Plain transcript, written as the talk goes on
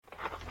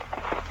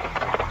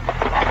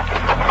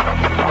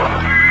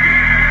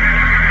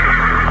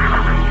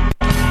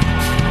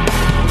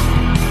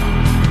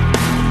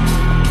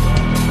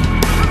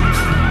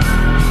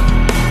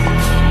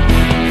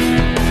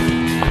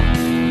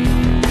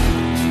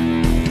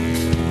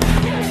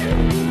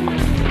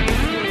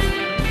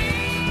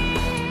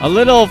A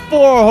little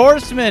Four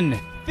Horsemen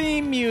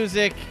theme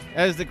music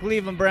as the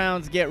Cleveland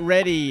Browns get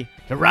ready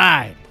to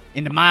ride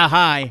into Mile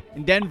High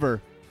in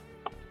Denver.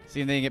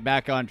 See if they can get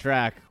back on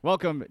track.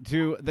 Welcome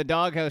to the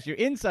Doghouse, your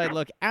inside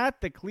look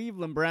at the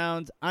Cleveland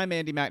Browns. I'm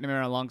Andy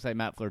McNamara alongside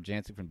Matt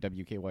Fleur-Jansic from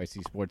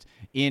WKYC Sports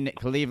in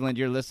Cleveland.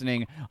 You're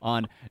listening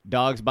on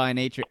Dogs by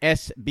Nature,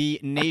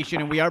 SB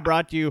Nation, and we are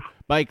brought to you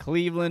by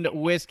Cleveland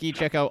Whiskey.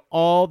 Check out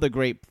all the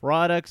great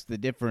products, the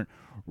different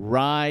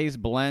Rise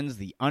blends,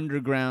 the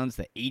Undergrounds,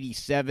 the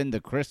 87, the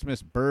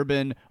Christmas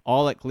Bourbon,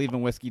 all at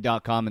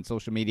clevelandwhiskey.com and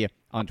social media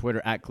on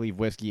Twitter at Cleve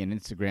Whiskey and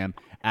Instagram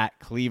at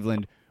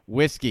Cleveland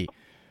Whiskey.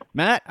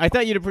 Matt, I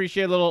thought you'd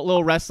appreciate a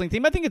little wrestling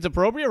theme. I think it's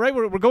appropriate, right?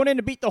 We're going in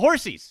to beat the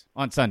Horsies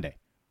on Sunday.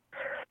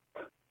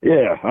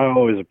 Yeah, I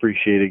always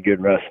appreciate a good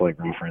wrestling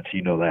reference.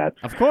 You know that.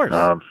 Of course.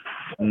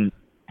 Wasn't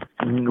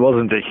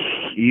the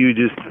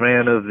hugest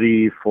fan of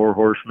the Four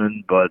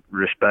Horsemen, but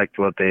respect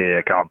what they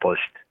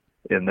accomplished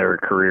in their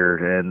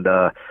career. And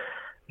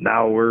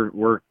now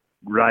we're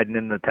riding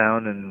into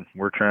town, and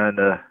we're trying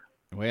to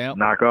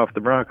knock off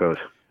the Broncos.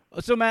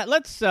 So, Matt,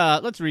 let's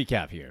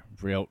recap here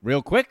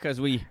real quick as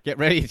we get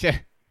ready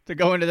to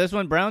go into this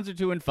one. Browns are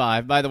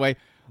 2-5. By the way,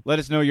 let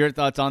us know your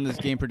thoughts on this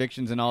game,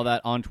 predictions, and all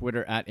that on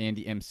Twitter at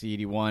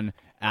AndyMC81,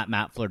 at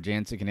Matt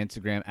Fleur-Jansic, and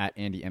Instagram at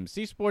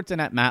AndyMCSports,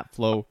 and at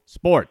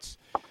MattFlowSports.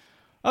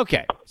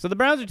 Okay, so the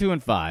Browns are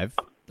 2-5.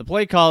 The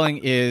play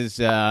calling is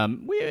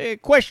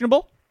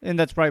questionable, and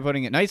that's probably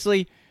putting it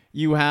nicely.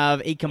 You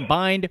have a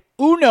combined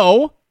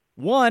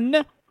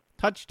one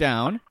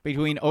touchdown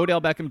between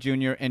Odell Beckham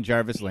Jr. and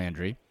Jarvis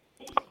Landry.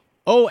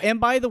 Oh, and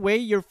by the way,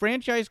 your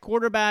franchise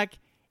quarterback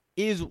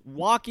is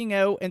walking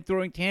out and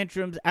throwing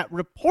tantrums at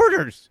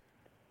reporters.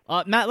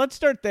 Matt, let's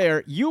start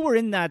there. You were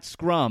in that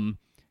scrum.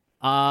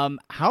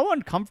 How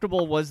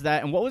uncomfortable was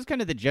that, and what was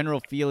kind of the general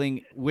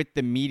feeling with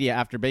the media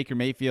after Baker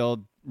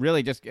Mayfield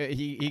really just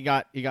he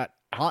got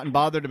hot and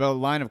bothered about a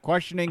line of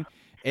questioning,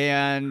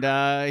 and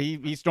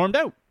he stormed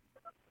out?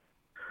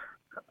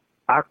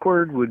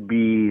 Awkward would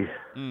be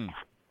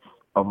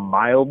a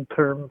mild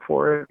term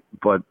for it,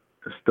 but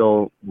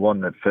still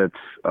one that fits.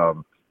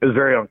 It was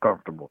very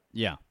uncomfortable.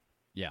 Yeah.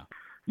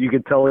 You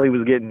could tell he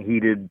was getting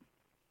heated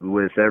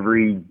with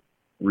every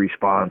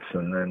response,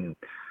 and then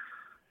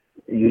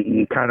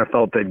you kind of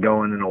felt it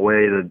going in a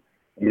way that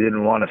you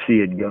didn't want to see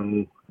it go.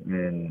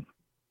 And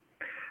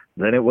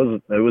then it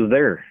was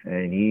there,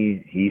 and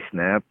he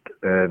snapped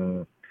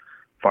and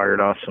fired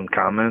off some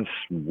comments,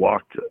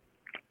 walked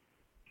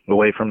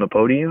away from the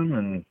podium,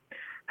 and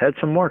had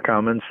some more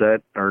comments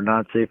that are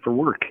not safe for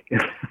work.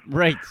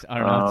 Right,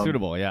 are not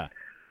suitable, yeah.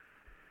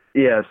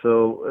 Yeah,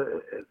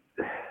 so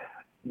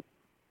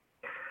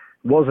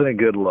wasn't a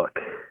good look.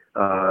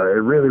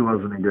 It really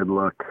wasn't a good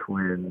look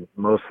when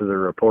most of the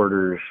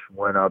reporters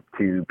went up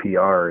to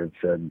PR and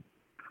said,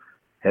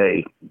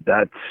 hey,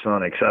 that's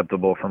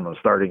unacceptable from a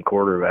starting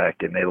quarterback,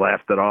 and they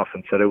laughed it off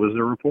and said it was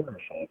a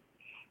reporter's fault.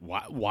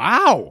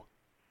 Wow.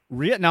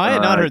 No, I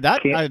had not heard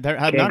that. I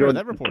had not heard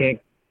that report.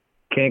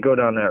 Can't go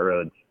down that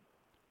road.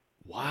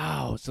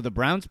 Wow. So the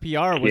Browns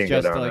PR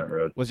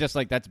was just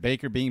like that's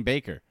Baker being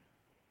Baker.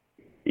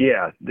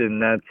 Yeah, then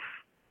that's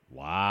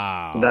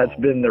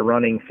been the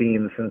running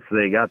theme since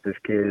they got this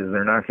kid. Is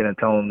they're not going to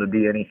tell him to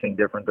be anything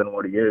different than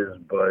what he is,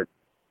 but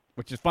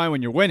which is fine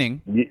when you're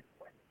winning.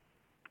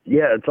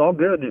 Yeah, it's all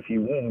good if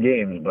you win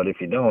games, but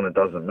if you don't, it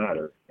doesn't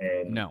matter.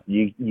 And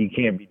you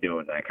can't be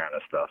doing that kind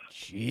of stuff.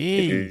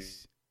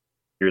 Jeez.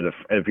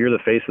 If you're the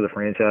face of the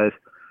franchise,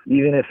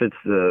 even if it's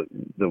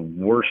the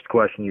worst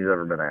question you've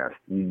ever been asked,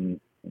 you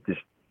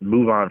just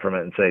move on from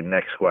it and say,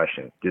 next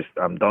question. Just,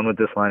 I'm done with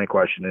this line of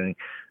questioning.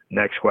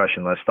 Next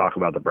question, let's talk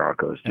about the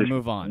Broncos. Just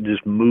move on.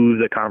 Just move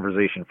the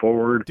conversation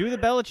forward. Do the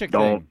Belichick thing.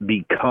 Don't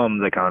become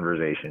the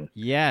conversation.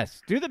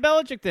 Yes, do the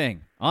Belichick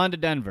thing. On to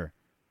Denver.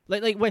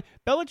 Wait,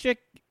 Belichick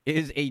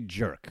is a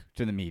jerk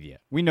to the media.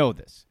 We know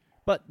this.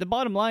 But the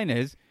bottom line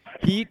is,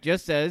 he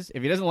just says,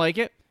 if he doesn't like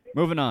it,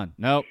 moving on.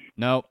 No.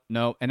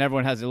 And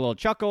everyone has a little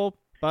chuckle,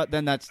 but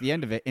then that's the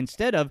end of it.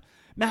 Instead of,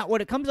 Matt,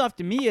 what it comes off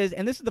to me is,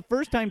 and this is the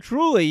first time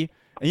truly,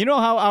 and you know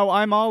how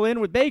I'm all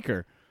in with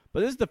Baker, but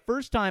this is the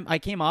first time I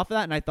came off of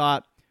that and I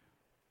thought,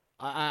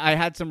 I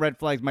had some red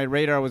flags. My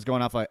radar was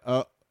going off like,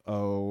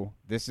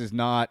 this is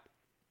not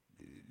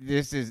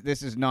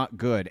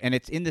good. And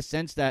it's in the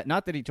sense that,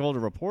 not that he told a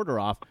reporter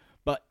off,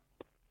 but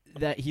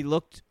that he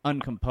looked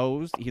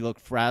uncomposed. He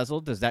looked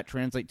frazzled. Does that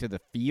translate to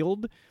the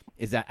field?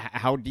 Is that,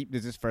 how deep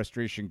does this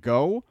frustration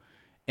go?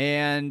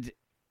 And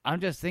I'm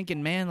just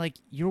thinking, man, like,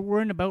 you're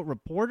worrying about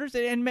reporters?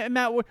 And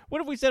Matt, what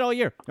have we said all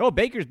year? Oh,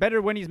 Baker's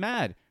better when he's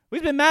mad. Well,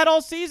 he's been mad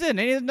all season,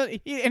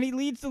 and he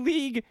leads the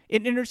league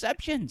in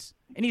interceptions,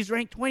 and he's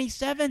ranked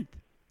 27th.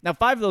 Now,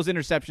 5 of those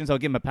interceptions, I'll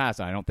give him a pass.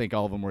 I don't think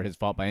all of them were his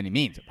fault by any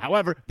means.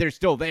 However, they're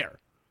still there.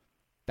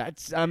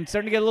 I'm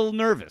starting to get a little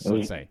nervous,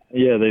 let's say.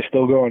 Yeah, they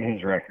still go on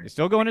his record. They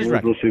still go on his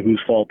record. Regardless of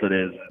whose fault it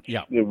is.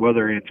 Yeah.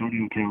 Whether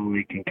Antonio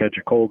Callaway can catch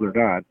a cold or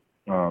not,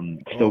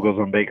 still goes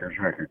on Baker's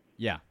record.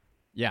 Yeah.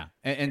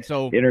 And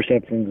so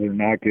interceptions are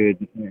not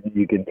good.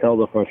 You can tell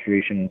the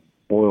frustration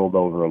boiled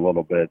over a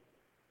little bit.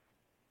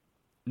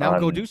 Now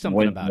go do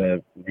something about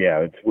it. Yeah,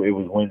 it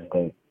was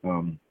Wednesday.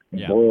 It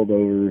Yeah. boiled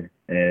over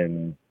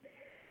and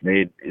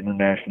made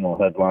international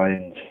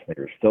headlines. They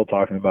were still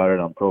talking about it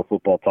on Pro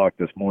Football Talk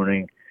this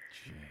morning.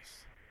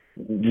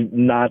 Jeez.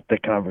 Not the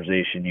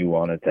conversation you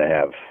wanted to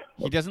have.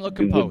 He doesn't look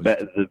composed.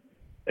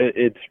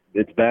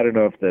 It's bad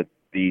enough that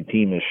the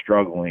team is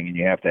struggling and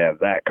you have to have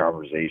that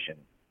conversation.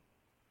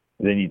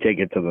 Then you take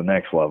it to the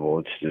next level.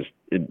 It's just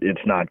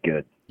it's not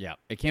good. Yeah,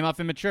 it came off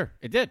immature.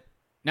 It did.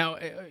 Now,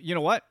 you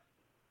know what?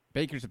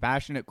 Baker's a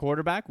passionate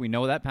quarterback. We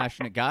know that,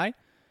 passionate guy.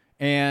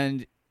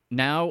 And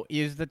now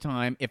is the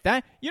time.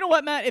 You know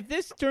what, Matt? If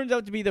this turns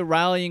out to be the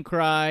rallying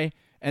cry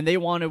and they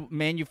want to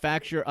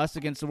manufacture us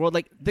against the world,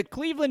 like, the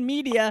Cleveland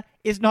media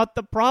is not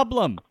the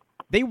problem.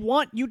 They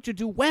want you to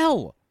do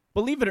well.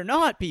 Believe it or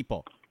not,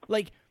 people.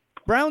 Like,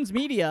 Browns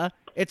media,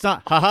 it's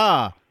not,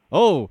 haha,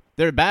 oh,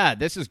 they're bad,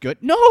 this is good.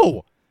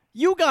 No!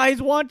 You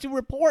guys want to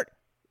report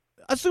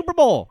a Super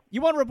Bowl.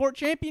 You want to report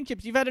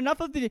championships. You've had enough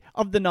of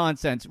the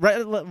nonsense.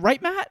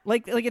 Right, Matt?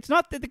 Like it's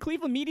not that the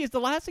Cleveland media is the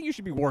last thing you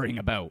should be worrying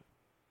about.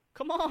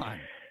 Come on.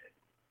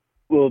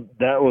 Well,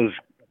 that was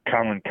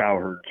Colin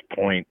Cowherd's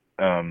point.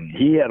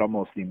 He had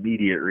almost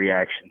immediate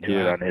reaction to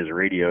it on his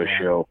radio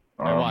show.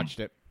 I watched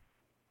it.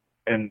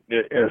 And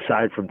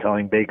aside from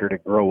telling Baker to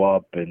grow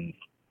up and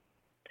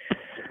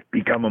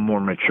become a more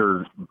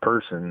mature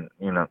person,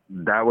 you know,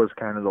 that was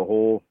kind of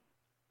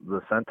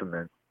the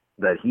sentiment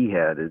that he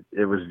had.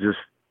 It was just,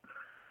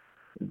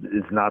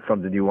 it's not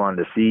something you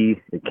wanted to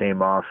see. It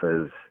came off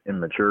as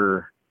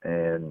immature,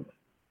 and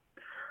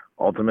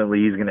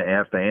ultimately he's going to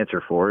have to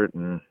answer for it.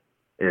 And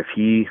if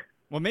he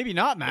maybe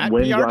not, Matt.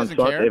 Wins PR doesn't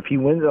care. If he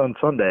wins on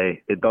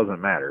Sunday, it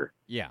doesn't matter.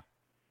 Yeah.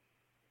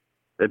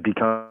 It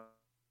becomes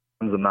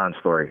a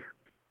non-story.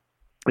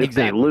 If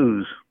Exactly. they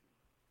lose,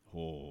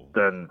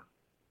 then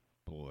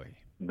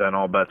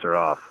all bets are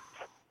off.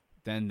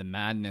 Then the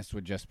madness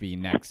would just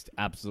be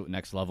absolute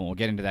next level. We'll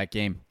get into that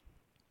game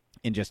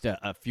in just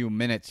a few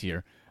minutes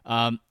here.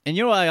 And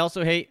you know what I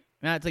also hate,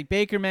 Matt? It's like,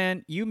 Baker,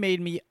 man, you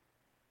made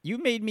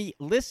me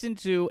listen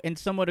to and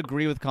somewhat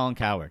agree with Colin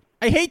Cowherd.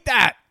 I hate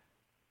that.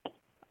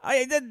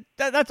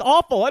 That's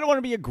awful. I don't want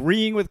to be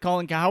agreeing with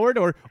Colin Cowherd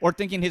or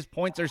thinking his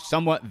points are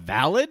somewhat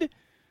valid.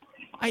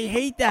 I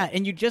hate that,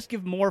 and you just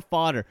give more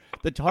fodder.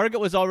 The target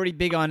was already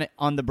big on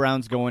the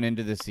Browns going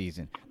into the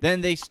season.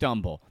 Then they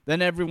stumble.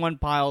 Then everyone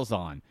piles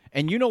on.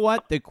 And you know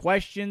what? The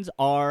questions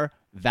are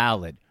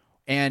valid.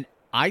 And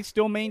I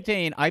still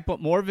maintain I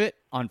put more of it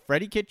on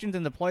Freddie Kitchens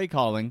and the play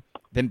calling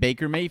than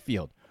Baker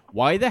Mayfield.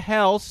 Why the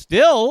hell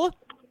still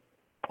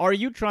are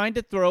you trying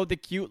to throw the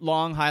cute,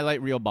 long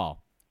highlight reel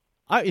ball?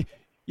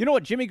 You know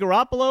what Jimmy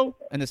Garoppolo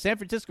and the San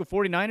Francisco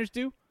 49ers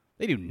do?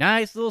 They do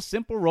nice little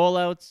simple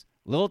rollouts,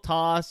 little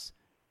toss,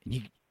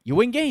 and you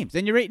win games.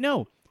 Then you're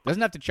 8-0.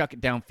 Doesn't have to chuck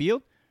it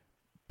downfield.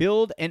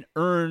 Build and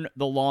earn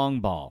the long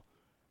ball.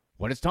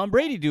 What does Tom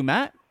Brady do,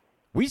 Matt?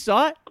 We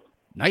saw it.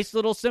 Nice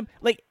little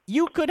like,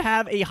 you could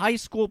have a high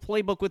school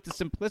playbook with the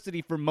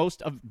simplicity for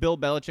most of Bill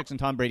Belichick's and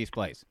Tom Brady's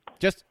plays.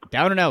 Just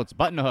down and outs,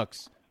 button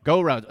hooks,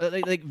 go routes,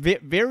 like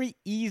very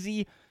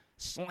easy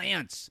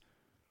slants.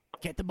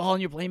 Get the ball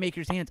in your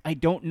playmaker's hands. I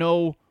don't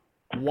know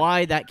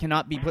why that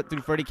cannot be put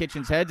through Freddie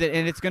Kitchens' heads,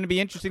 and it's going to be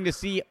interesting to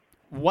see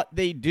what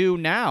they do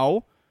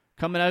now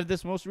coming out of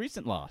this most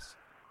recent loss.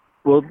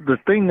 Well, the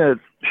thing that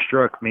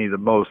struck me the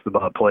most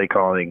about play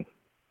calling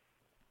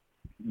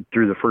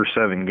through the first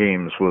 7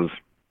 games was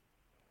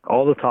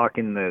all the talk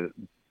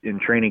in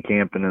training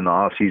camp and in the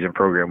off-season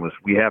program was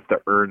we have to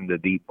earn the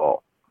deep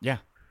ball. Yeah.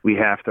 We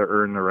have to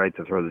earn the right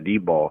to throw the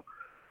deep ball.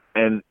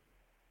 And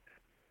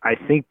I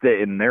think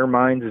that in their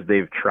minds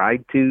they've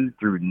tried to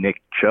through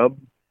Nick Chubb.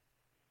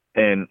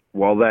 And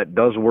while that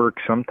does work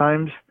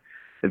sometimes,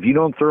 if you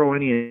don't throw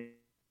any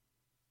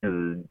of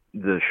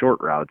the short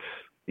routes,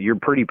 you're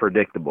pretty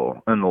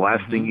predictable. And the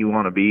last thing you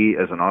want to be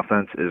as an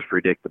offense is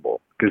predictable,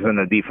 because then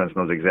the defense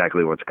knows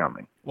exactly what's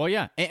coming. Well,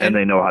 yeah. And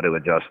they know how to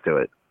adjust to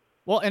it.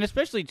 Well, and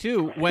especially,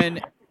 too,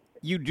 when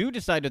you do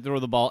decide to throw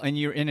the ball and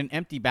you're in an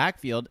empty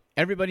backfield,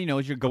 everybody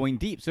knows you're going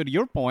deep. So to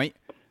your point,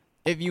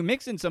 if you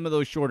mix in some of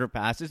those shorter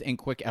passes and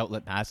quick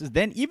outlet passes,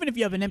 then even if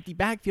you have an empty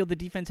backfield, the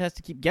defense has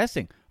to keep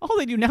guessing. All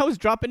they do now is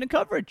drop into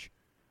coverage.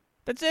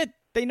 That's it.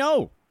 They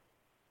know.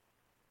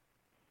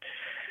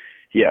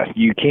 Yeah,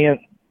 you can't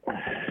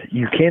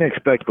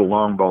expect the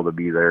long ball to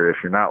be there if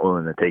you're not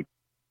willing to take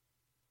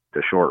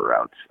the short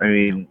routes. I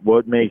mean,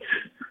 what makes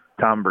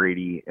Tom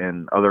Brady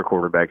and other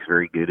quarterbacks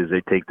very good is they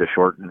take the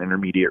short and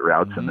intermediate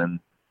routes, and then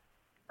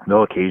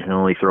they'll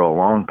occasionally throw a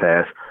long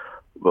pass.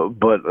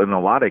 But in a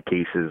lot of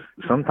cases,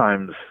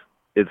 sometimes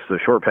it's the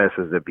short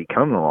passes that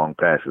become the long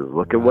passes.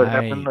 Look at what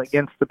happened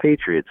against the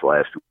Patriots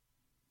last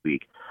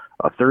week.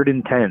 A 3rd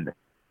and 10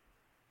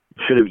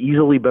 should have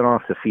easily been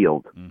off the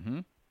field.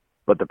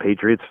 But the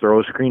Patriots throw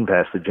a screen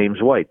pass to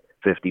James White.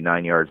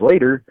 59 yards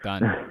later,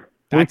 done.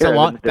 That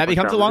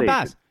becomes a long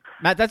pass.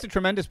 Matt, that's a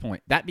tremendous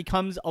point. That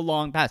becomes a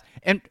long pass.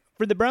 And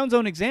for the Browns'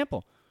 own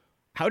example,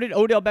 how did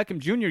Odell Beckham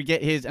Jr.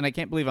 get his, and I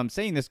can't believe I'm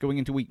saying this, going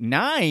into week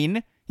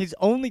 9, his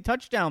only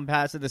touchdown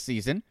pass of the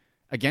season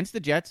against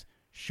the Jets?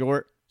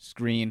 Short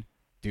screen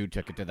Dude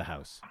took it to the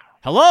house.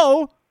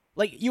 Hello?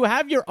 Like, you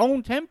have your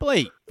own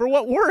template for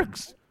what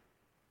works.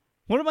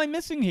 What am I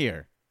missing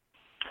here?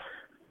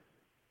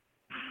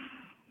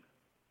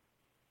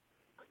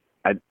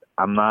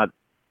 I'm not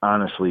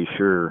honestly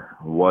sure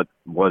what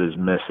is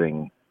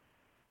missing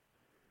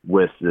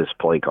with this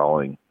play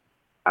calling.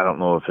 I don't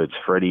know if it's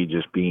Freddie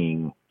just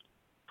being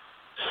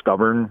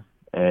stubborn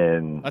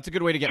and that's a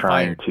good way to get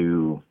trying fired.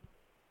 to.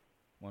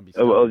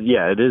 Well,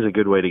 yeah, it is a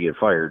good way to get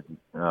fired.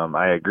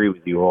 I agree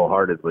with you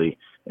wholeheartedly,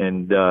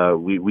 and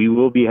we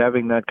will be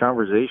having that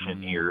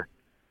conversation here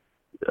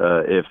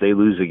if they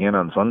lose again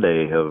on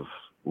Sunday of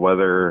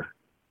whether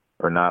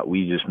or not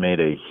we just made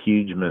a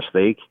huge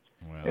mistake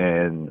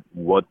and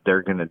what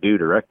they're going to do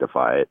to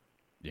rectify it.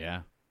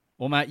 Yeah.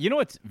 Well, Matt, you know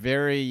what's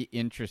very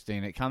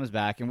interesting? It comes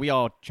back, and we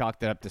all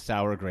chalked it up to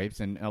sour grapes,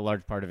 and a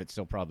large part of it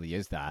still probably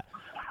is that.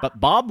 But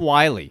Bob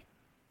Wiley,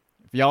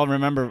 if y'all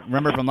remember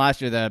from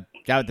last year, the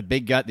guy with the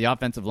big gut, the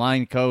offensive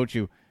line coach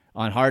who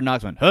on Hard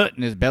Knocks went, "Hut,"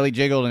 and his belly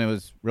jiggled, and it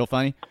was real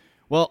funny.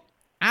 Well,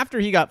 after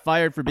he got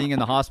fired for being in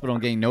the hospital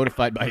and getting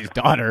notified by his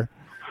daughter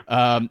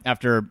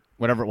after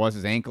whatever it was,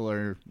 his ankle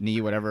or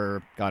knee,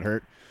 whatever got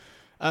hurt,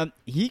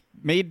 he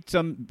made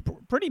some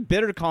pretty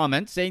bitter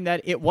comments saying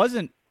that it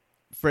wasn't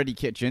Freddie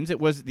Kitchens, it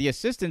was the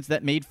assistants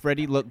that made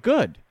Freddie look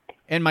good.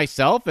 And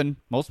myself and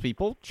most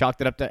people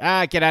chalked it up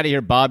to, get out of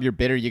here, Bob, you're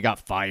bitter, you got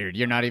fired.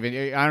 I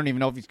don't even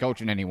know if he's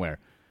coaching anywhere.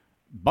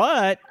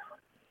 But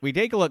we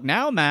take a look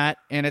now, Matt,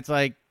 and it's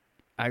like,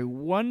 I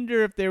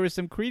wonder if there was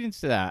some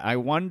credence to that. I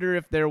wonder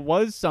if there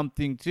was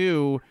something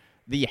to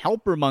the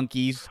helper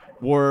monkeys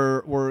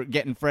were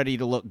getting Freddie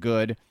to look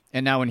good,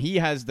 and now when he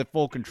has the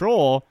full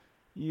control,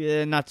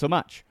 not so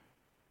much.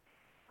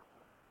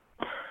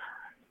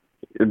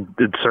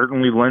 It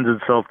certainly lends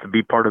itself to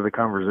be part of the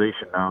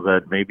conversation now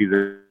that maybe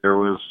there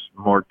was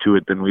more to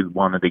it than we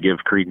wanted to give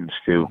credence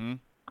to.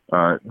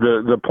 Mm-hmm.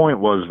 The point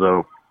was,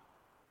 though,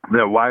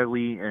 that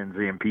Wiley and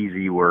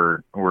Zampese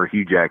were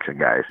Hugh Jackson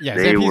guys. Yeah,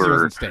 they Zampese were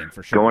wasn't staying,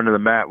 for sure. Going to the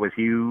mat with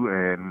Hugh,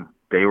 and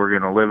they were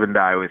going to live and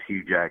die with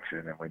Hugh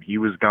Jackson. And when he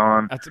was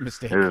gone, that's a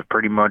mistake. It was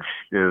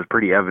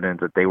pretty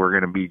evident that they were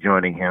going to be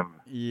joining him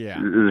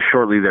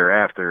shortly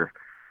thereafter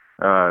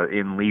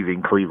in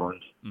leaving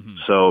Cleveland. Mm-hmm.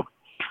 So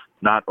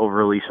not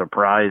overly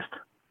surprised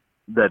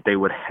that they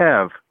would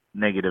have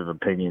negative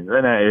opinions.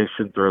 And I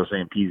should throw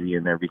Zampese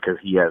in there because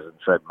he hasn't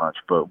said much,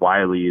 but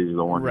Wiley is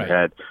the one who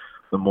had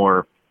the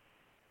more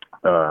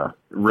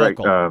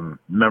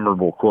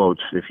memorable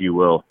quotes, if you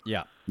will.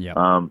 Yeah.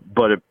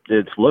 But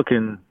it's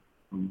looking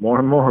more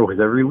and more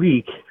with every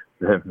week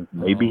that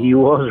maybe he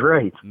was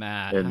right.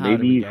 Matt, and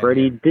maybe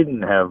Freddie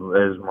didn't have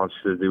as much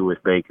to do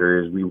with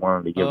Baker as we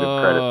wanted to give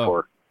him credit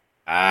for.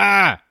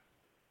 How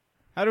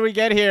do we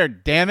get here?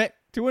 Damn it.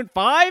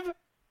 2-5?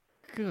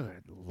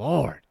 Good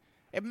Lord.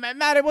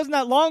 Matt, it wasn't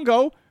that long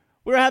ago.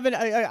 We were having,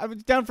 I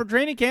was down for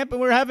training camp, and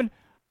we were having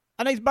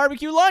a nice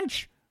barbecue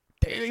lunch.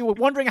 We were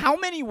wondering how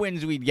many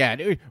wins we'd get.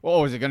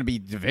 Oh, is it going to be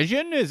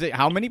division? Is it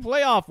how many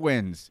playoff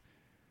wins?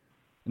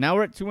 Now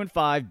we're at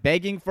 2-5,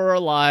 begging for our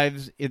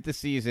lives at the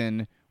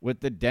season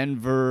with the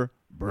Denver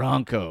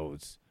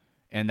Broncos.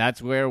 And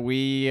that's where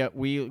we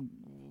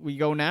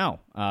go now.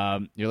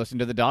 You're listening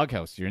to The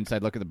Doghouse. Your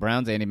inside look at the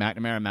Browns. Andy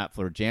McNamara, Matt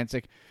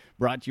Fleur-Jancic.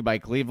 Brought to you by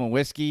Cleveland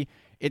Whiskey.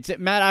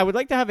 Matt, I would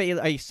like to have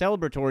a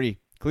celebratory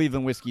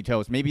Cleveland Whiskey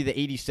toast. Maybe the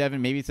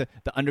 87, maybe it's the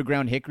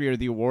Underground Hickory or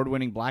the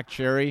award-winning Black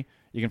Cherry.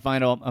 You can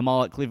find them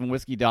all at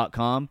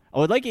clevelandwhiskey.com. I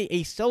would like a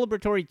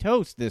celebratory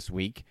toast this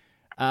week.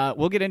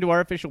 We'll get into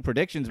our official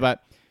predictions,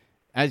 but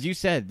as you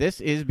said,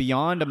 this is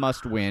beyond a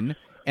must-win.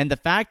 And the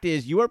fact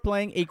is, you are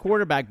playing a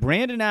quarterback,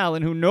 Brandon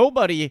Allen, who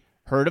nobody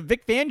heard of.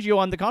 Vic Fangio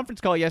on the conference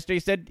call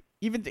yesterday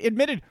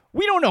admitted,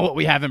 we don't know what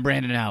we have in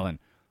Brandon Allen.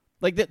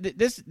 Like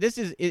this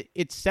is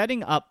it's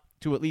setting up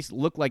to at least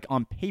look like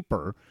on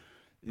paper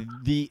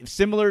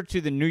similar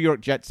to the New York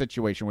Jets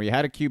situation where you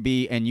had a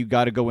QB and you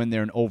got to go in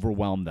there and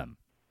overwhelm them.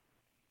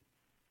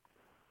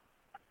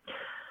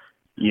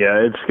 Yeah,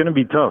 it's going to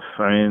be tough.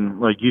 I mean,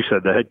 like you said,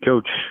 the head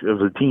coach of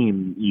the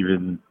team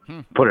even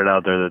put it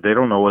out there that they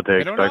don't know what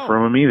they expect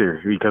from him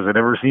either because they've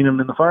never seen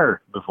him in the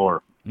fire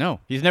before.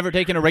 No, he's never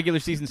taken a regular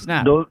season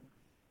snap.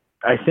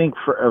 I think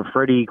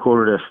Freddie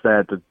quoted a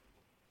stat that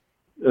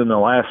in the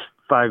last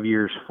 5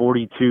 years,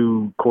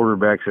 42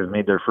 quarterbacks have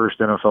made their first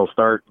NFL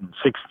start, and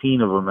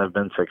 16 of them have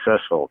been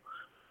successful.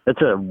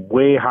 That's a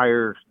way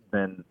higher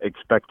than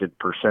expected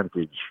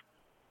percentage.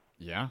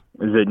 Yeah,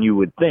 than you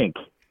would think.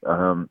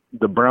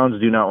 The Browns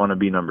do not want to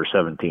be number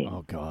 17.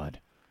 Oh God!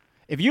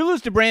 If you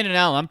lose to Brandon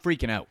Allen, I'm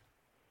freaking out.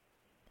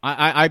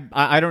 I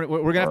don't.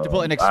 We're gonna have to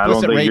put an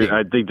explicit rating.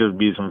 I think there'd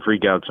be some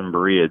freakouts in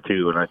Berea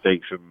too, and I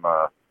think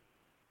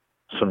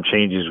some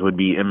changes would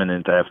be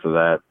imminent after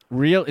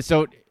that.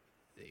 So.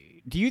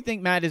 Do you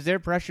think, Matt, is there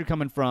pressure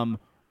coming from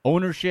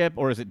ownership,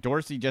 or is it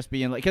Dorsey just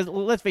being like... Because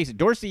let's face it,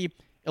 Dorsey,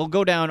 it'll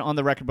go down on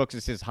the record books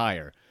as his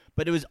hire.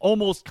 But it was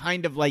almost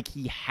kind of like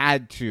he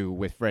had to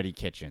with Freddie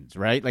Kitchens,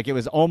 right? Like it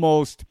was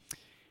almost...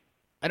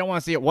 I don't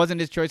want to say it wasn't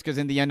his choice, because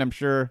in the end, I'm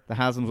sure the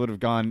Haslams would have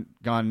gone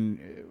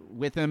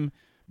with him.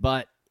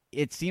 But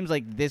it seems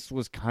like this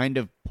was kind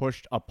of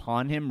pushed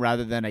upon him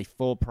rather than a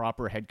full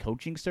proper head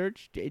coaching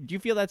search. Do you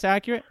feel that's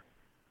accurate?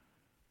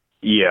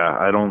 Yeah,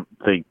 I don't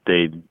think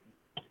they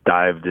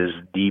dived as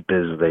deep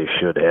as they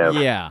should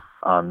have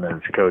on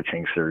this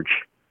coaching search.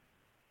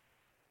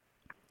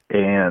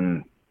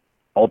 And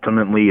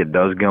ultimately, it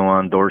does go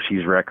on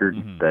Dorsey's record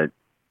that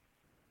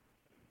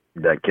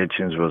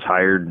Kitchens was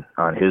hired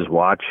on his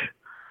watch.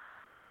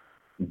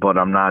 But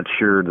I'm not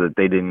sure that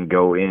they didn't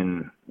go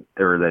in,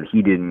 or that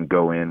he didn't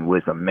go in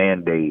with a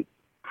mandate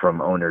from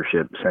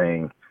ownership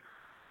saying,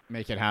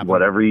 make it happen.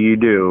 Whatever you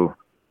do,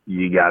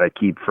 you got to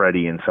keep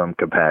Freddie in some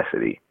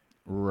capacity.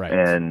 Right.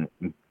 And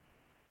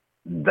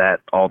that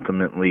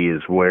ultimately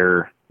is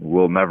where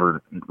we'll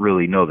never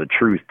really know the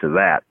truth to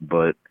that,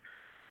 but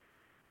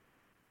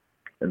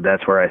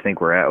that's where I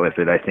think we're at with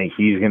it. I think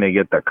he's going to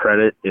get the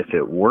credit if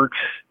it works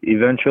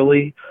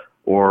eventually,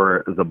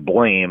 or the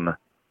blame,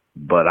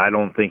 but I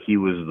don't think he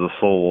was the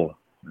sole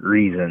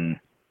reason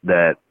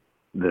that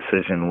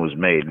decision was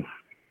made.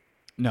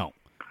 No.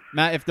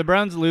 Matt, if the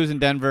Browns lose in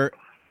Denver,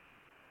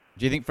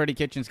 do you think Freddie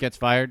Kitchens gets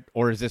fired,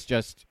 or is this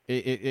just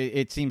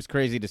it seems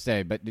crazy to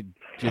say, but do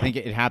you think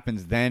it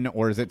happens then,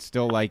 or is it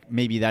still like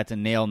maybe that's a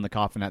nail in the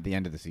coffin at the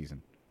end of the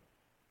season?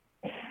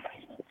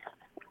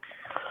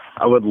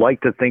 I would like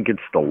to think it's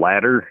the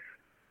latter,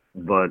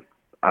 but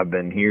I've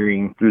been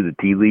hearing through the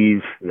tea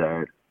leaves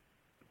that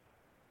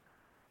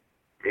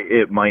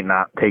it might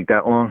not take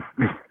that long.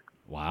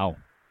 Wow.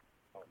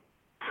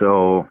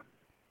 So,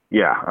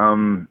 yeah,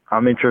 I'm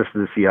interested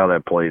to see how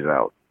that plays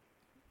out.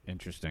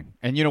 Interesting.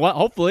 And you know what?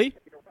 Hopefully,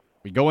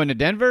 we go into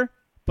Denver,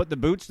 put the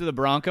boots to the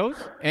Broncos,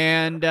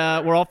 and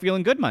we're all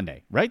feeling good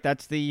Monday, right?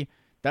 That's the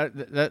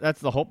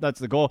hope. That's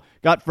the goal.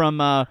 Got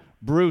from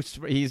Bruce.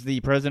 He's the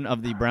president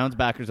of the Browns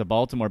Backers of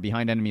Baltimore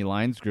Behind Enemy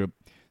Lines group.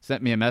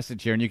 Sent me a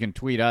message here, and you can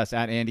tweet us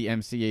at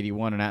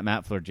AndyMC81 and at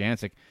Matt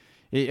Fleur-Jancic.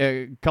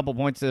 A couple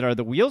points that are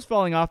the wheels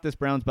falling off this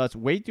Browns bus,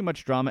 way too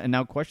much drama, and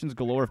now questions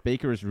galore if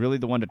Baker is really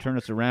the one to turn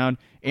us around.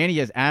 And he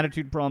has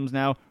attitude problems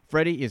now.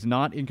 Freddie is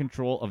not in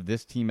control of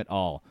this team at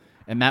all.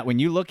 And Matt, when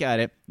you look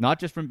at it, not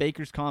just from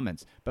Baker's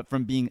comments, but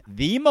from being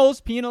the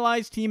most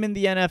penalized team in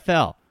the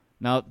NFL.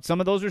 Now, some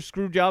of those are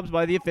screw jobs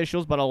by the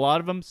officials, but a lot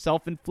of them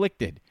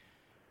self-inflicted.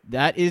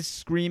 That is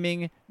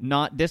screaming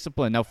not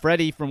discipline. Now,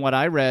 Freddie, from what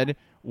I read,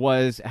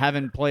 was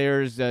having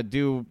players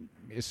do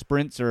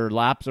sprints or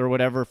laps or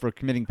whatever for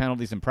committing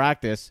penalties in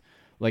practice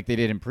like they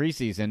did in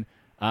preseason.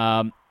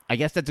 I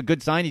guess that's a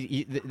good sign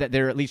that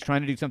they're at least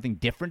trying to do something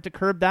different to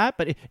curb that,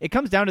 but it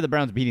comes down to the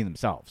Browns beating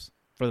themselves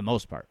for the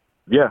most part.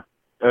 Yeah,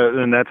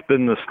 and that's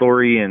been the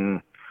story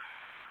in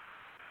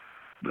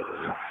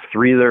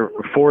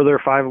 4 of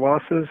their 5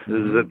 losses,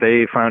 is that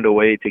they found a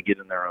way to get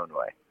in their own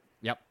way.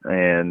 Yep.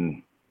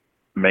 And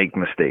make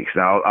mistakes.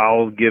 Now,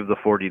 I'll give the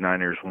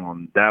 49ers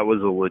one. That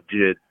was a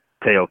legit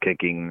tail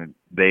kicking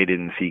they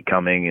didn't see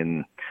coming,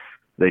 and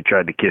they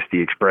tried to kiss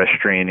the express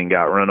train and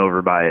got run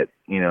over by it.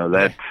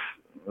 That's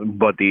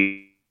but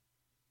the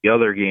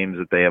other games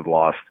that they have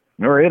lost,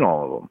 they're in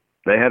all of them.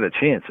 They had a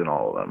chance in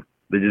all of them.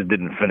 They just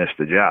didn't finish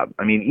the job.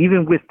 I mean,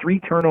 even with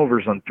 3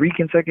 turnovers on 3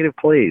 consecutive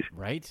plays,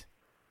 right?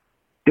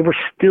 They were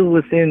still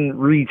within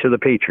reach of the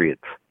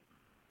Patriots.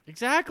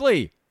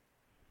 Exactly.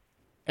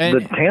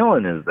 And the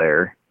talent is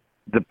there.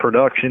 The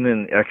production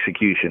and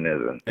execution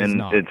isn't.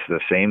 And it's the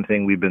same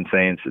thing we've been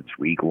saying since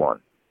week 1.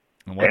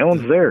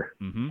 Talent's there.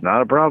 Mm-hmm.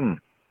 Not a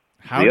problem.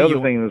 The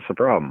other thing that's the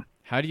problem.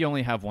 How do you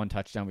only have 1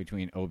 touchdown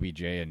between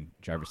OBJ and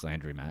Jarvis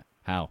Landry, Matt?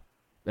 How?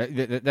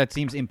 That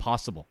seems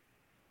impossible.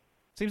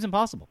 Seems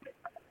impossible.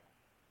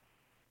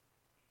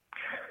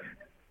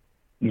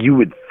 You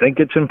would think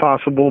it's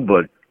impossible,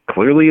 but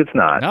clearly it's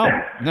not.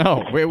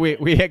 No.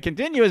 We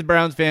continue as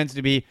Browns fans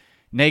to be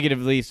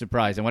negatively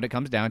surprised. And what it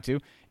comes down to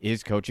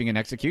is coaching and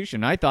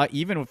execution. I thought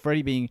even with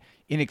Freddie being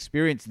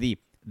inexperienced, the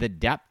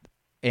depth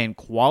and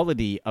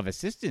quality of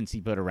assistance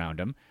he put around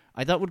him,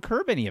 I thought would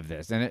curb any of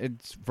this. And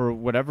it's for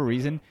whatever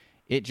reason,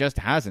 it just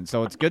hasn't.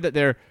 So it's good that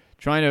they're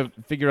trying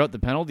to figure out the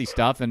penalty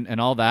stuff and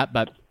all that,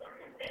 but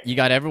you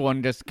got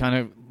everyone just kind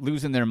of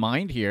losing their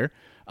mind here.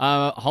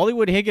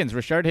 Hollywood Higgins,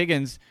 Rashard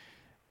Higgins,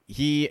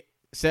 he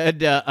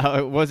said,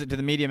 was it to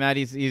the media, Matt?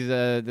 He's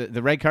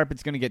the red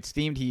carpet's going to get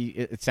steamed.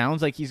 It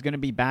sounds like he's going to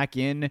be back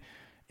in,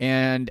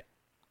 and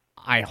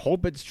I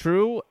hope it's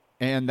true,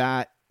 and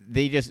that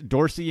they just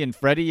Dorsey and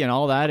Freddie and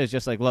all that is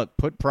just like, look,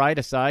 put pride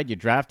aside. You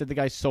drafted the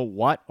guy, so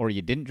what? Or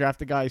you didn't draft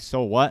the guy,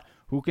 so what?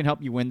 Who can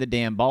help you win the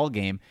damn ball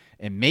game?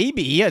 And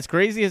maybe, as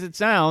crazy as it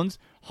sounds,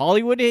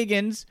 Hollywood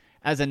Higgins,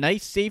 as a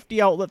nice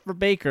safety outlet for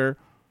Baker,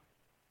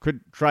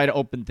 could try to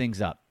open things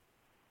up.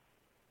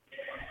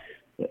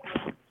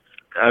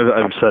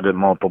 I've said it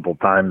multiple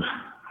times,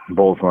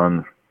 both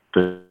on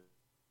the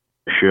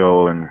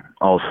show and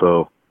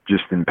also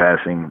just in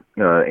passing.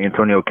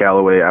 Antonio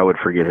Callaway, I would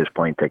forget his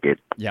plane ticket.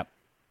 Yep.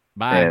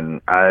 Bye.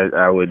 And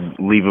I would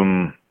leave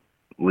him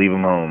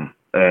home,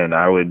 and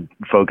I would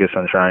focus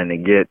on trying to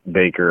get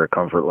Baker a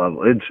comfort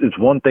level. It's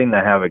one thing to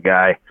have a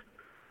guy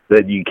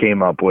that you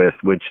came up with,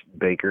 which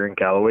Baker and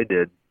Callaway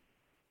did.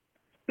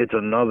 It's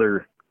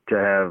another to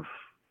have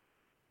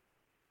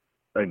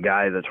a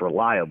guy that's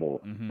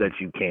reliable Mm-hmm. that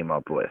you came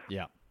up with.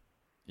 Yeah.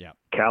 Yeah.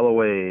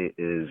 Callaway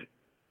is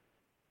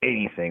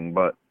anything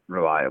but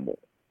reliable.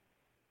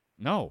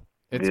 No,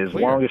 it's His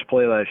clear. longest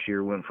play last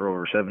year went for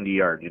over 70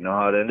 yards. You know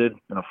how it ended?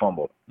 In a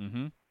fumble.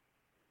 Mm-hmm.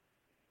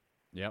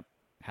 Yep.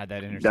 Had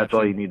that interception. That's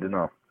all you need to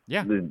know.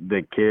 Yeah.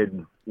 The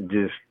kid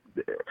just,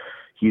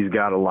 he's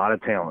got a lot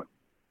of talent.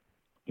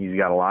 He's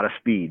got a lot of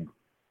speed.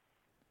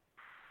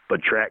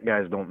 But track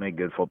guys don't make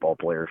good football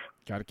players.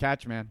 Got to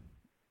catch, man.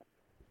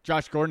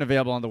 Josh Gordon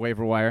available on the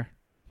waiver wire,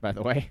 by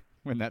the way.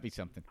 Wouldn't that be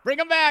something? Bring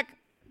him back!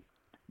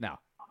 No.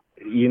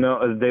 You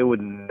know, they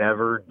would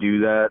never do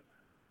that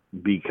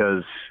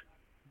because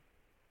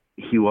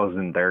he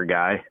wasn't their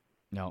guy.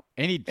 No.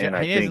 And he And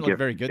I hasn't think looked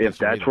very good if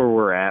this year that's either. where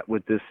we're at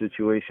with this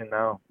situation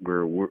now,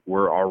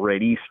 we're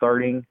already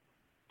starting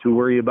to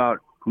worry about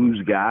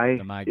whose guy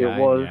My it guy.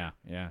 was,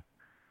 Yeah.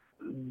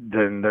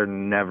 then they're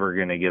never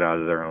going to get out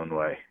of their own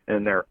way.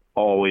 And they're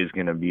always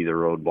going to be the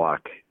roadblock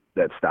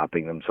that's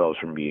stopping themselves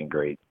from being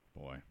great.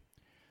 Boy.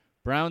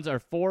 Browns are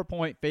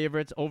 4-point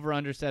favorites.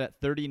 Over-under set at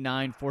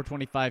 39.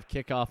 4:25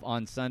 kickoff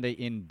on Sunday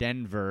in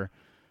Denver.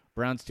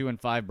 Browns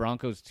 2-5.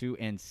 Broncos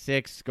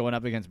 2-6. Going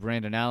up against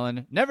Brandon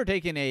Allen. Never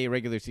taken a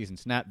regular season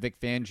snap. Vic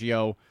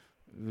Fangio,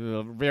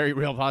 very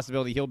real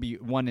possibility he'll be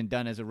one and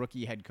done as a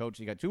rookie head coach.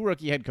 You got 2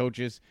 rookie head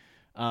coaches,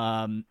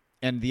 and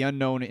the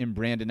unknown in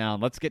Brandon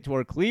Allen. Let's get to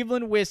our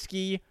Cleveland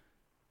Whiskey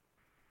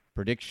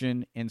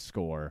prediction and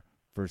score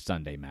for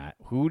Sunday, Matt.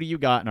 Who do you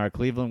got in our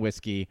Cleveland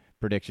Whiskey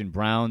prediction?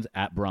 Browns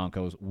at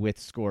Broncos with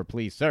score,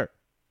 please, sir.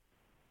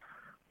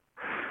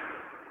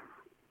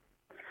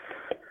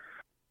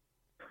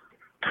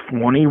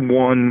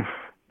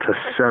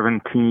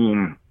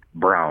 21-17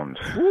 Browns.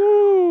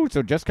 Woo!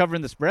 So just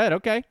covering the spread.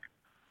 Okay.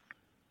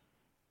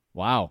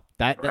 Wow.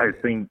 I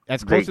think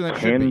that's they closer than it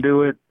should can be.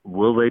 do it.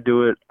 Will they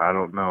do it? I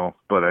don't know.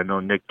 But I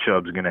know Nick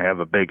Chubb's going to have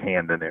a big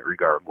hand in it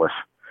regardless.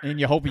 And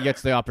you hope he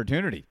gets the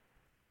opportunity.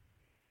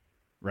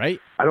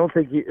 Right? I don't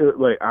think,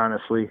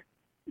 honestly,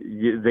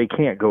 they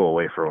can't go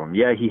away from him.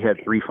 Yeah, he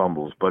had 3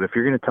 fumbles, but if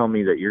you're going to tell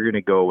me that you're going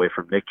to go away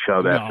from Nick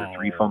Chubb after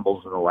 3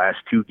 fumbles in the last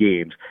 2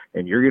 games,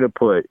 and you're going to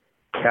put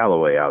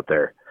Callaway out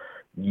there,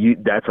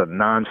 that's a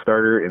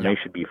non-starter, and they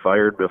should be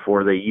fired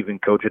before they even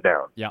coach it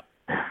down. Yep.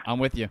 I'm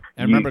with you.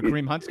 And remember,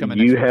 Kareem Hunt's coming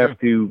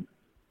next week,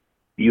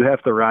 You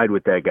have to ride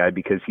with that guy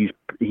because he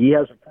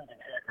has a proven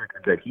track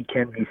record that he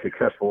can be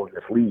successful in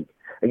this league.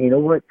 And you know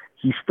what?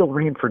 He still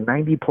ran for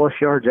 90-plus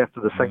yards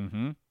after the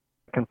second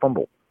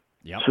fumble.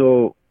 Yep.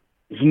 So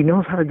he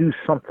knows how to do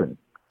something.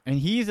 And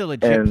he's a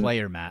legit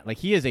player, Matt. Like,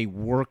 he is a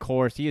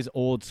workhorse. He is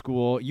old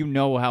school. You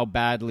know how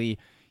badly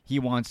he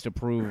wants to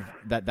prove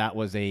that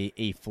was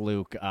a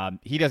fluke.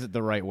 He does it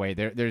the right way.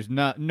 There's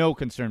no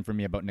concern for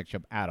me about Nick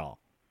Chubb at all.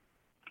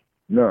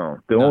 No,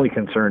 the only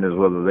concern is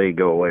whether they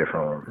go away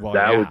from him. Well,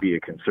 that would be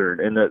a concern.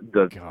 And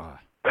the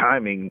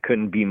timing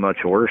couldn't be much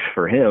worse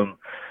for him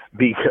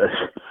because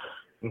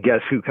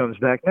guess who comes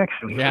back next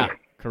week? Yeah,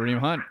 Kareem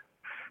Hunt.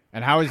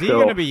 And how is he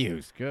going to be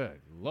used?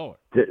 Good Lord.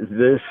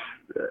 This,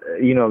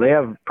 they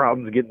have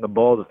problems getting the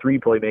ball to 3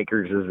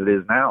 playmakers as it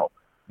is now.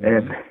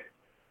 And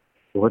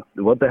what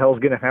the hell's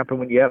going to happen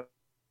when you have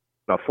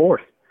a 4th?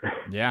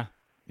 Yeah.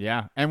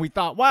 And we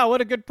thought, wow,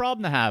 what a good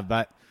problem to have.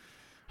 But,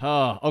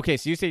 okay,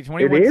 so you say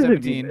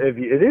 21-17.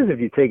 It is if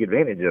you take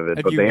advantage of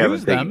it, but they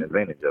haven't taken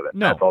advantage of it.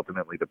 No. That's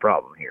ultimately the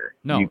problem here.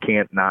 No. You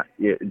can't not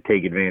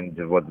take advantage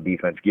of what the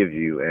defense gives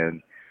you.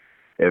 And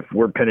if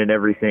we're pinning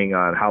everything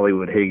on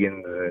Hollywood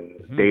Higgins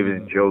and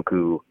David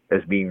Njoku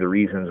as being the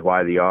reasons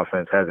why the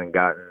offense hasn't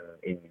gotten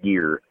in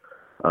gear,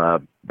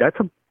 that's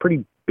a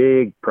pretty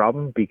big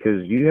problem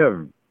because you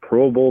have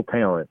Pro Bowl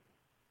talent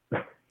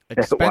at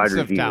wide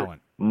receiver.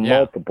 Talent.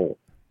 Multiple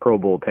Pro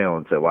Bowl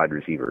talents at wide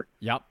receiver.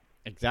 Yep,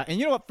 exactly.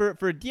 And you know what?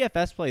 For a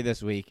DFS play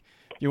this week,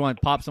 you want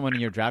to pop someone in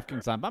your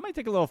DraftKings line, but I might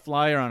take a little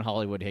flyer on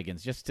Hollywood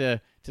Higgins just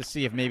to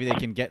see if maybe they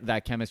can get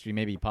that chemistry.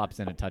 Maybe he pops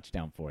in a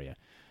touchdown for you.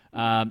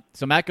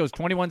 So Matt goes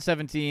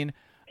 21-17.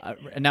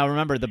 Now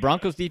remember, the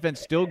Broncos defense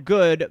still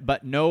good,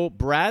 but no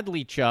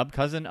Bradley Chubb,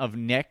 cousin of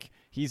Nick.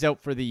 He's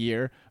out for the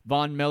year.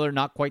 Von Miller,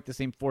 not quite the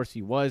same force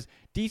he was.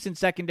 Decent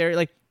secondary.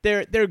 Like,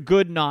 they're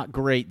good, not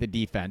great, the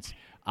defense.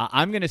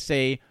 I'm going to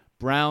say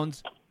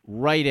Browns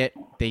right it.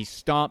 They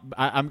stomp.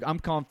 I'm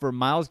calling for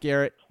Myles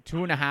Garrett,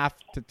 2.5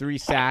 to 3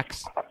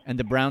 sacks, and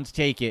the Browns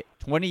take it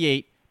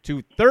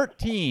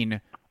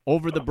 28-13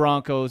 over the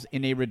Broncos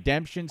in a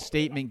redemption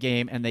statement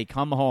game, and they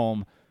come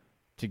home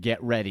to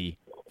get ready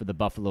for the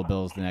Buffalo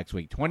Bills the next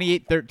week.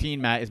 28-13,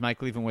 Matt, is my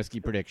Cleveland Whiskey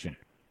prediction.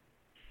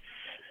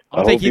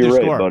 I'll take either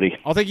score, buddy.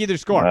 I'll take either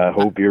score. I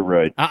hope you're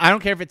right. I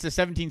don't care if it's a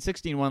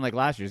 17-16 one like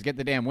last year. Just get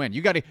the damn win.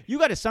 You got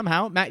to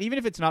somehow, Matt, even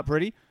if it's not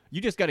pretty, you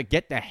just got to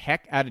get the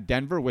heck out of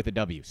Denver with a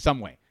W some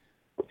way.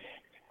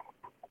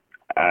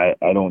 I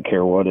don't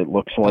care what it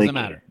looks like. Doesn't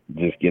matter.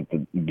 Just get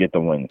the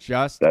win.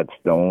 That's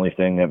the only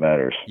thing that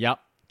matters. Yep.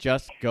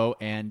 Just go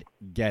and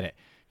get it.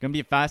 Going to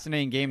be a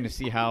fascinating game to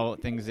see how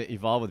things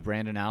evolve with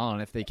Brandon Allen,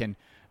 if they can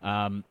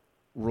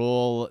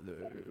roll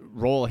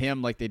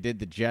him like they did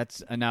the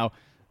Jets. And now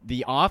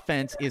the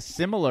offense is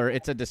similar.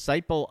 It's a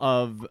disciple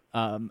of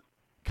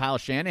Kyle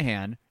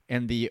Shanahan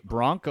and the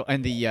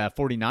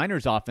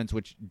 49ers offense,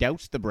 which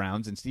doused the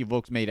Browns, and Steve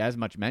Wilkes made as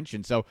much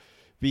mention. So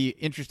be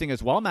interesting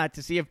as well, Matt,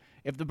 to see if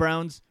the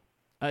Browns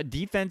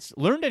defense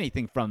learned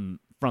anything from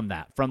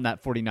that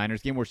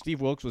 49ers game where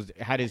Steve Wilkes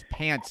had his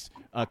pants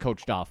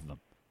coached off of him.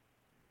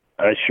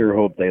 I sure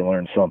hope they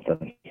learned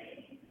something.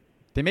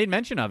 They made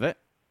mention of it.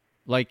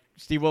 Like,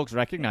 Steve Wilkes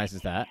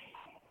recognizes that.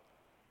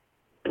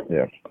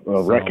 Yeah.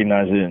 Well,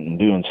 recognizing it and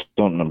doing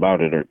something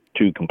about it are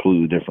two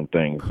completely different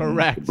things.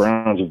 Correct. The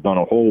Browns have done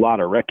a whole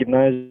lot of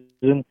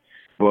recognizing,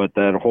 but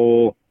that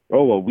whole,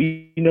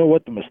 we know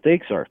what the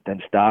mistakes are,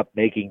 then stop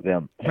making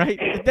them.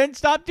 Right. Then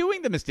stop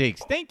doing the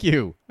mistakes. Thank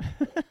you.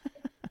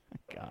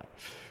 God.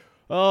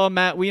 Oh,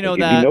 Matt, we know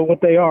that. If you know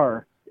what they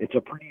are, it's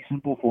a pretty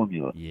simple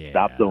formula. Yeah.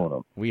 Stop doing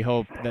them. We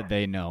hope that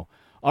they know.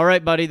 All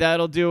right, buddy,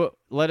 that'll do it.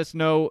 Let us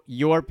know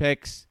your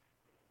picks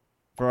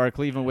for our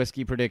Cleveland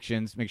Whiskey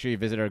predictions. Make sure you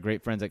visit our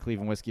great friends at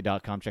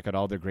clevelandwhiskey.com. Check out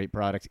all their great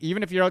products.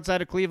 Even if you're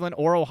outside of Cleveland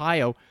or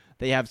Ohio,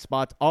 they have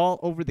spots all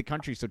over the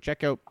country. So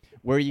check out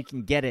where you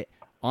can get it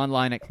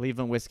online at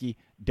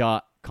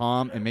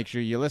clevelandwhiskey.com. And make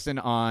sure you listen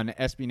on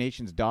SB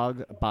Nation's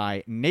Dog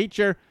by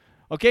Nature.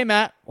 Okay,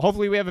 Matt,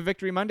 hopefully we have a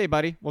victory Monday,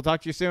 buddy. We'll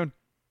talk to you soon.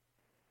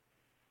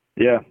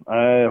 Yeah,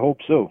 I hope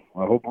so.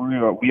 I hope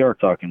we are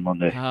talking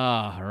Monday.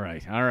 All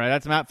right.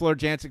 That's Matt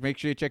Florjancic. Make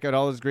sure you check out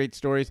all his great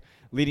stories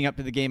leading up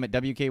to the game at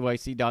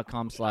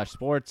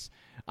wkyc.com/sports.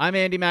 I'm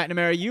Andy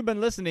McNamara. You've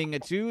been listening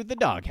to The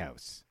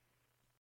Doghouse.